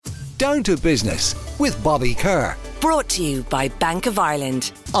Down to Business with Bobby Kerr. Brought to you by Bank of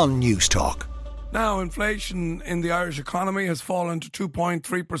Ireland on News Talk. Now, inflation in the Irish economy has fallen to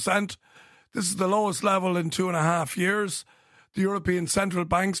 2.3%. This is the lowest level in 2.5 years. The European Central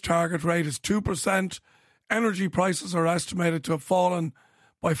Bank's target rate is 2%. Energy prices are estimated to have fallen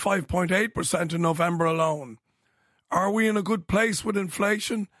by 5.8% in November alone. Are we in a good place with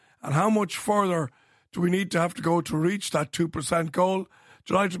inflation? And how much further do we need to have to go to reach that 2% goal?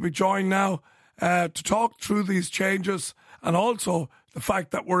 Delighted to be joined now to talk through these changes and also the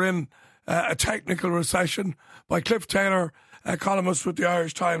fact that we're in a technical recession by Cliff Taylor, a columnist with the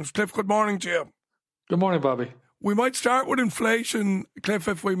Irish Times. Cliff, good morning to you. Good morning, Bobby. We might start with inflation, Cliff,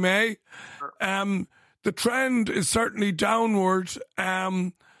 if we may. The trend is certainly downward.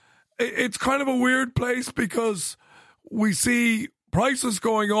 It's kind of a weird place because we see prices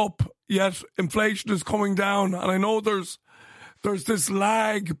going up, yet inflation is coming down. And I know there's this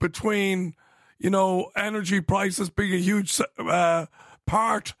lag between, energy prices being a huge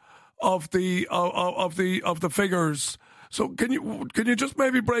part of the figures. So can you just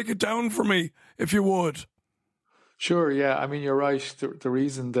maybe break it down for me, if you would? Sure, yeah. I mean, you're right. The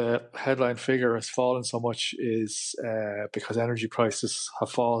reason the headline figure has fallen so much is because energy prices have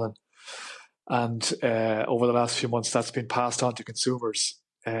fallen. And over the last few months, that's been passed on to consumers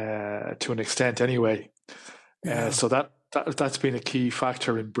to an extent anyway. Yeah. So that's been a key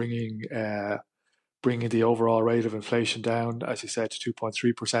factor in bringing the overall rate of inflation down, as you said, to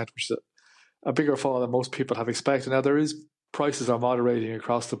 2.3%, which is a bigger fall than most people have expected. Now, prices are moderating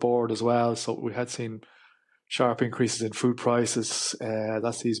across the board as well. So we had seen sharp increases in food prices.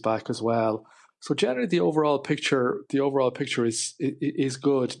 That's eased back as well. So generally, the overall picture is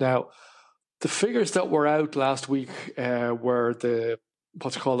good. Now, the figures that were out last week were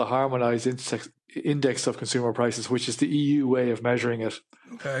what's called the harmonised index of consumer prices, which is the EU way of measuring it.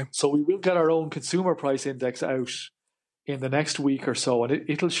 Okay. So we will get our own consumer price index out in the next week or so, and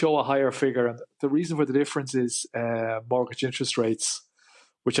it'll show a higher figure. And the reason for the difference is mortgage interest rates,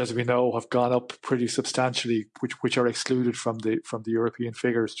 which, as we know, have gone up pretty substantially, which are excluded from the European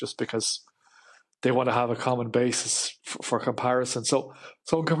figures just because they want to have a common basis for comparison. So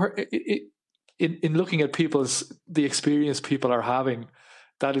in looking at the experience people are having,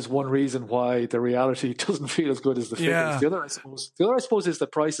 that is one reason why the reality doesn't feel as good as the figures. Yeah. The other, I suppose, is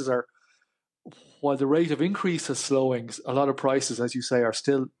that prices are, while the rate of increase is slowing, a lot of prices, as you say, are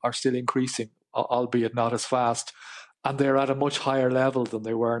still increasing, albeit not as fast, and they're at a much higher level than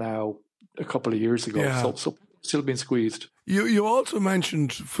they were now a couple of years ago. Yeah. So still being squeezed. You also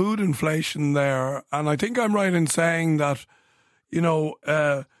mentioned food inflation there, and I think I'm right in saying that,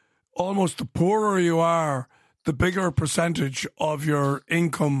 almost the poorer you are, the bigger percentage of your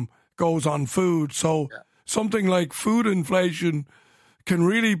income goes on food. So something like food inflation can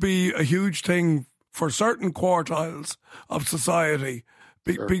really be a huge thing for certain quartiles of society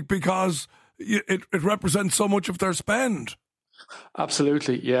because it represents so much of their spend.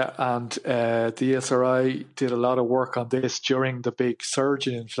 Absolutely, yeah. And the ESRI did a lot of work on this during the big surge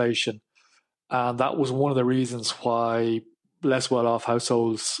in inflation. And that was one of the reasons why less well-off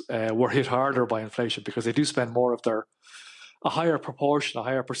households were hit harder by inflation, because they do spend more of a higher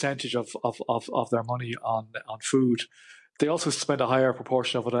percentage of their money on food. They also spend a higher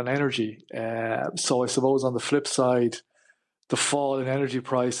proportion of it on energy. So I suppose on the flip side, the fall in energy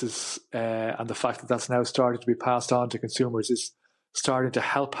prices and the fact that that's now starting to be passed on to consumers is starting to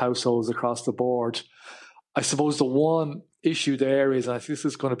help households across the board. I suppose the one issue there is, and I think this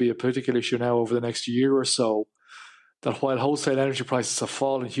is going to be a political issue now over the next year or so, that while wholesale energy prices have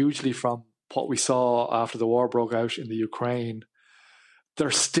fallen hugely from what we saw after the war broke out in the Ukraine,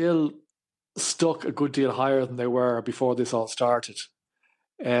 they're still stuck a good deal higher than they were before this all started.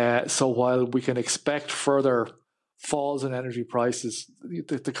 So while we can expect further falls in energy prices,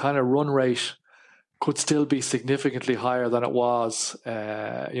 the kind of run rate could still be significantly higher than it was,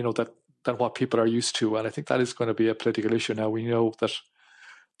 than what people are used to. And I think that is going to be a political issue now. We know that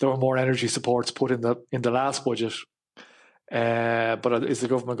there were more energy supports put in the last budget. But is the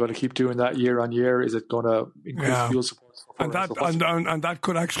government going to keep doing that year on year? Is it going to increase fuel support? And that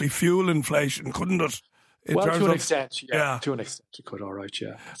could actually fuel inflation, couldn't it? To an extent, yeah. To an extent, it could. All right,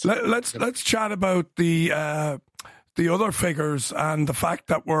 yeah. Let's chat about the other figures and the fact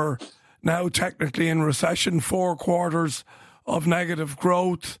that we're now technically in recession, 4 quarters of negative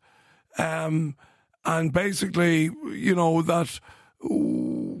growth, and basically, that.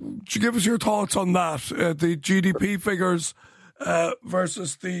 Would you give us your thoughts on that? The GDP figures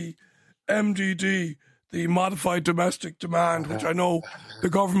versus the MDD, the modified domestic demand, which I know the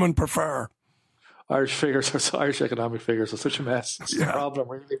government prefer. Irish economic figures are such a mess. It's a problem,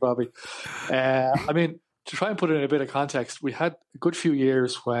 really, Bobby. I mean, to try and put it in a bit of context, we had a good few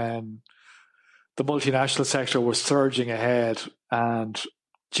years when the multinational sector was surging ahead and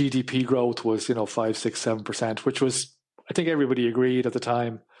GDP growth was, 5, 6, 7%, which was, I think everybody agreed at the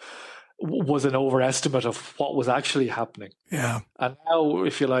time, was an overestimate of what was actually happening. Yeah. And now,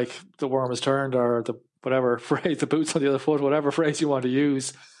 if you like, the worm has turned, or the whatever phrase, the boots on the other foot, whatever phrase you want to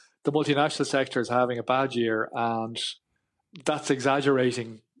use, the multinational sector is having a bad year, and that's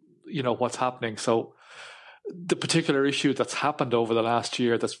exaggerating, what's happening. So the particular issue that's happened over the last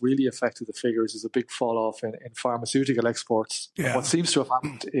year that's really affected the figures is a big fall off in pharmaceutical exports. Yeah. What seems to have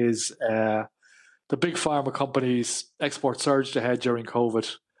happened is the big pharma companies' exports surged ahead during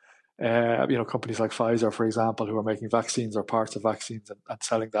COVID. Companies like Pfizer, for example, who are making vaccines or parts of vaccines and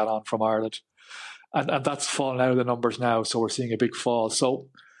selling that on from Ireland. And that's fallen out of the numbers now, so we're seeing a big fall. So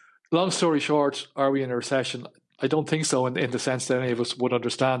long story short, are we in a recession? I don't think so in the sense that any of us would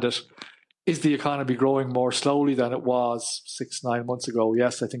understand it. Is the economy growing more slowly than it was 6-9 months ago?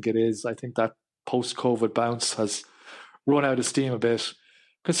 Yes, I think it is. I think that post-COVID bounce has run out of steam a bit.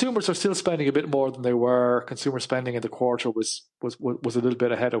 Consumers are still spending a bit more than they were. Consumer spending in the quarter was a little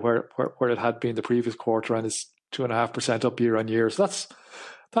bit ahead of where it had been the previous quarter, and is 2.5% up year on year. So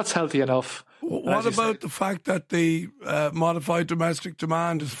that's healthy enough. What about the fact that the modified domestic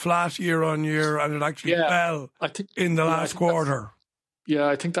demand is flat year on year, and it actually fell in the last quarter? Yeah,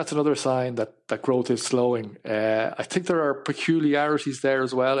 I think that's another sign that growth is slowing. I think there are peculiarities there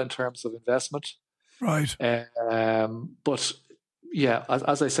as well in terms of investment. Right. But yeah,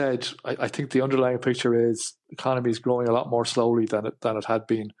 as I said, I think the underlying picture is the economy is growing a lot more slowly than it had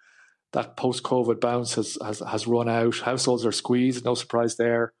been. That post-COVID bounce has run out. Households are squeezed, no surprise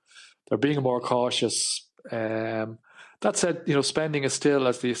there. They're being more cautious. That said, spending is still,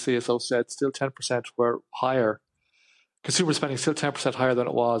 as the CSO said, still 10% higher. Consumer spending is still 10% higher than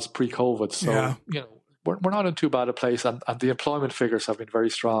it was pre-COVID. So, we're not in too bad a place. And the employment figures have been very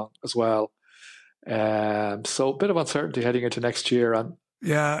strong as well. So a bit of uncertainty heading into next year. And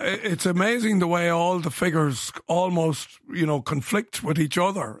yeah, it's amazing the way all the figures almost, conflict with each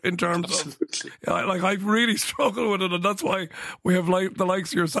other in terms of, I really struggle with it, and that's why we have the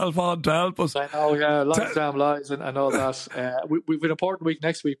likes of yourself on to help us. I know, lies, damn lies, and all that. We've an important week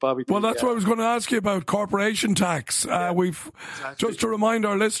next week, Bobby. Well, that's what I was going to ask you about corporation tax. Just to remind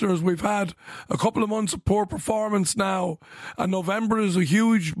our listeners, we've had a couple of months of poor performance now, and November is a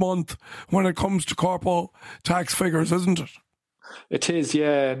huge month when it comes to corpo tax figures, isn't it? It is,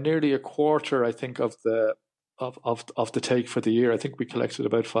 yeah. Nearly a quarter, I think, of the take for the year. I think we collected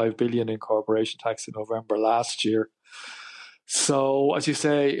about 5 billion in corporation tax in November last year. So, as you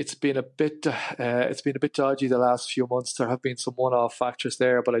say, it's been a bit dodgy the last few months. There have been some one-off factors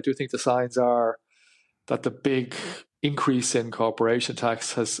there, but I do think the signs are that the big increase in corporation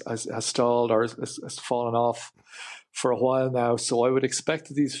tax has stalled or has fallen off for a while now. So I would expect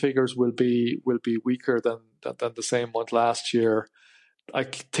that these figures will be weaker than the same month last year. I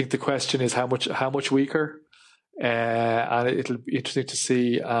think the question is how much weaker, and it'll be interesting to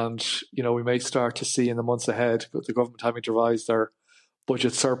see. And we may start to see in the months ahead the government having to revise their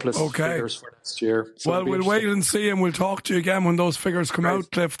budget surplus figures for next year. So well, we'll wait and see, and we'll talk to you again when those figures come out.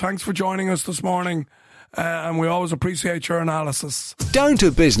 Cliff, thanks for joining us this morning. And we always appreciate your analysis. Down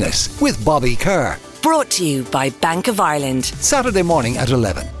to Business with Bobby Kerr. Brought to you by Bank of Ireland. Saturday morning at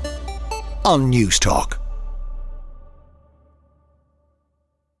 11 on News Talk.